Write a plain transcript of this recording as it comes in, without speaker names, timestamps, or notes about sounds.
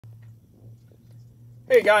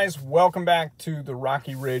Hey guys, welcome back to the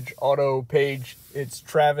Rocky Ridge Auto page. It's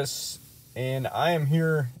Travis, and I am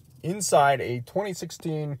here inside a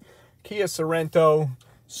 2016 Kia Sorento.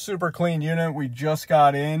 Super clean unit. We just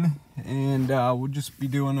got in, and we'll just be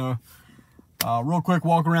doing a real quick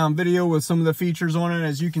walk around video with some of the features on it.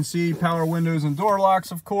 As you can see, power windows and door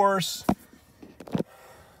locks, of course.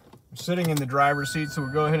 I'm sitting in the driver's seat, so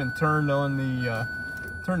we'll go ahead and turn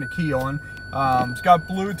the key on. It's got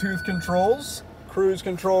Bluetooth controls. Cruise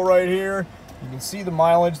control right here. You can see the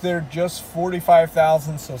mileage there, just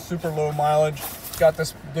 45,000, so super low mileage. It's got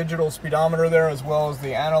this digital speedometer there, as well as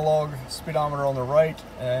the analog speedometer on the right,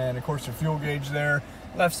 and of course your fuel gauge there.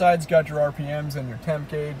 Left side's got your RPMs and your temp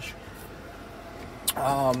gauge.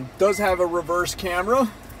 Does have a reverse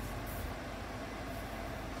camera,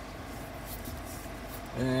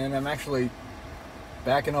 and I'm actually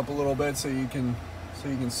backing up a little bit so you can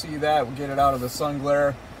see that. We'll get it out of the sun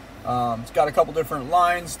glare. It's got a couple different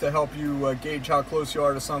lines to help you gauge how close you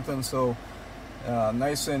are to something, so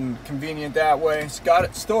nice and convenient that way.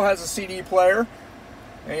 It still has a CD player,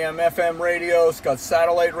 AM, FM radio. It's got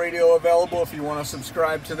satellite radio available if you want to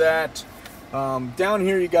subscribe to that. Down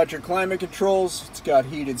here you got your climate controls. It's got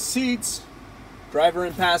heated seats, driver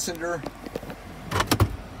and passenger.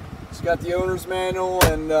 It's got the owner's manual,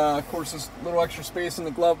 and of course this little extra space in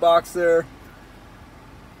the glove box there.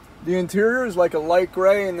 The interior is like a light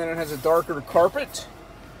gray, and then it has a darker carpet.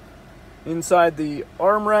 Inside the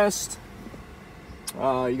armrest,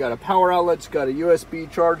 you got a power outlet. It's got a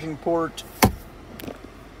USB charging port.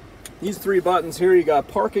 These three buttons here, you got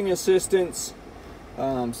parking assistance.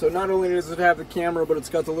 So not only does it have the camera, but it's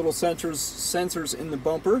got the little sensors in the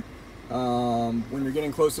bumper. When you're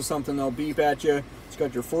getting close to something, they'll beep at you. It's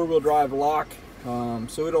got your four-wheel drive lock,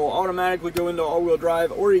 so it'll automatically go into all-wheel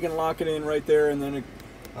drive, or you can lock it in right there, and then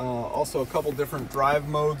also a couple different drive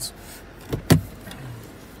modes.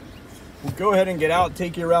 We'll go ahead and get out and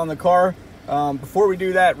take you around the car. Before we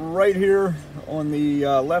do that, right here on the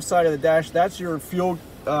left side of the dash, that's your fuel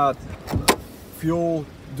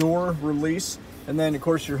door release. And then of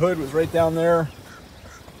course your hood was right down there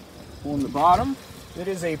on the bottom. It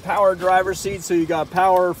is a power driver seat, so you got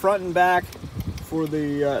power front and back for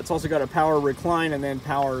the, it's also got a power recline and then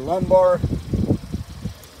power lumbar.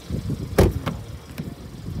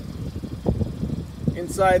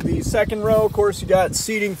 Inside the second row, of course, you got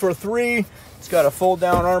seating for three. It's got a fold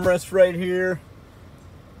down armrest right here.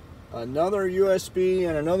 Another USB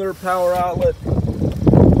and another power outlet.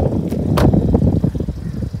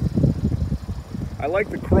 I like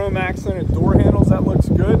the chrome accented door handles, that looks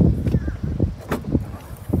good.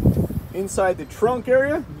 Inside the trunk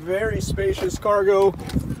area, very spacious cargo.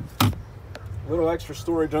 A little extra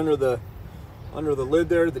storage under the lid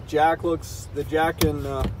there. The jack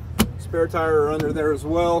and spare tire are under there as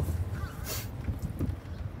well.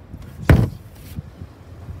 A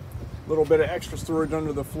little bit of extra storage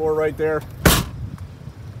under the floor right there.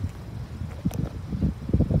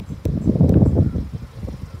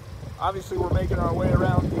 Obviously, we're making our way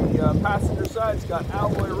around the passenger side. It's got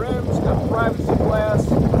alloy rims, it's got privacy glass.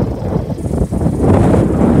 It's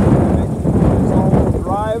all-wheel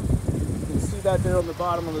drive. You can see that there on the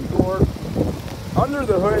bottom of the door. Under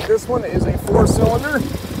the hood, this one is a 4-cylinder.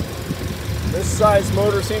 This size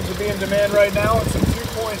motor seems to be in demand right now. It's a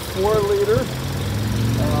 2.4 liter.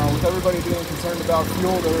 With everybody being concerned about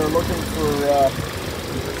fuel, they're looking for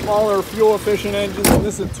smaller, fuel-efficient engines. And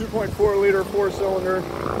this is a 2.4 liter 4-cylinder.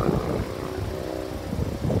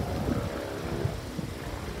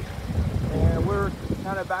 And we're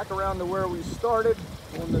kind of back around to where we started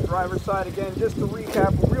on the driver's side again. Just to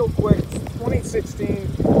recap real quick, it's 2016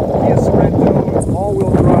 Kia Sorento. It's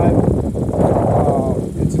all-wheel drive.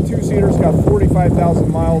 It's a two-seater. It's got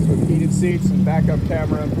 45,000 miles with heated seats and backup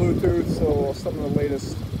camera and Bluetooth. So some of the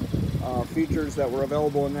latest features that were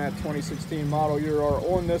available in that 2016 model year are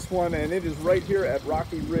on this one, and it is right here at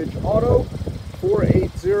Rocky Ridge Auto,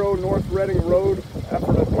 480 North Reading Road,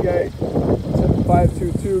 Ephrata, PA,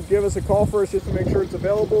 7522. Give us a call first just to make sure it's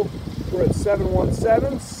available. We're at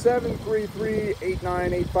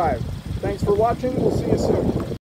 717-733-8985. Thanks for watching. We'll see you soon.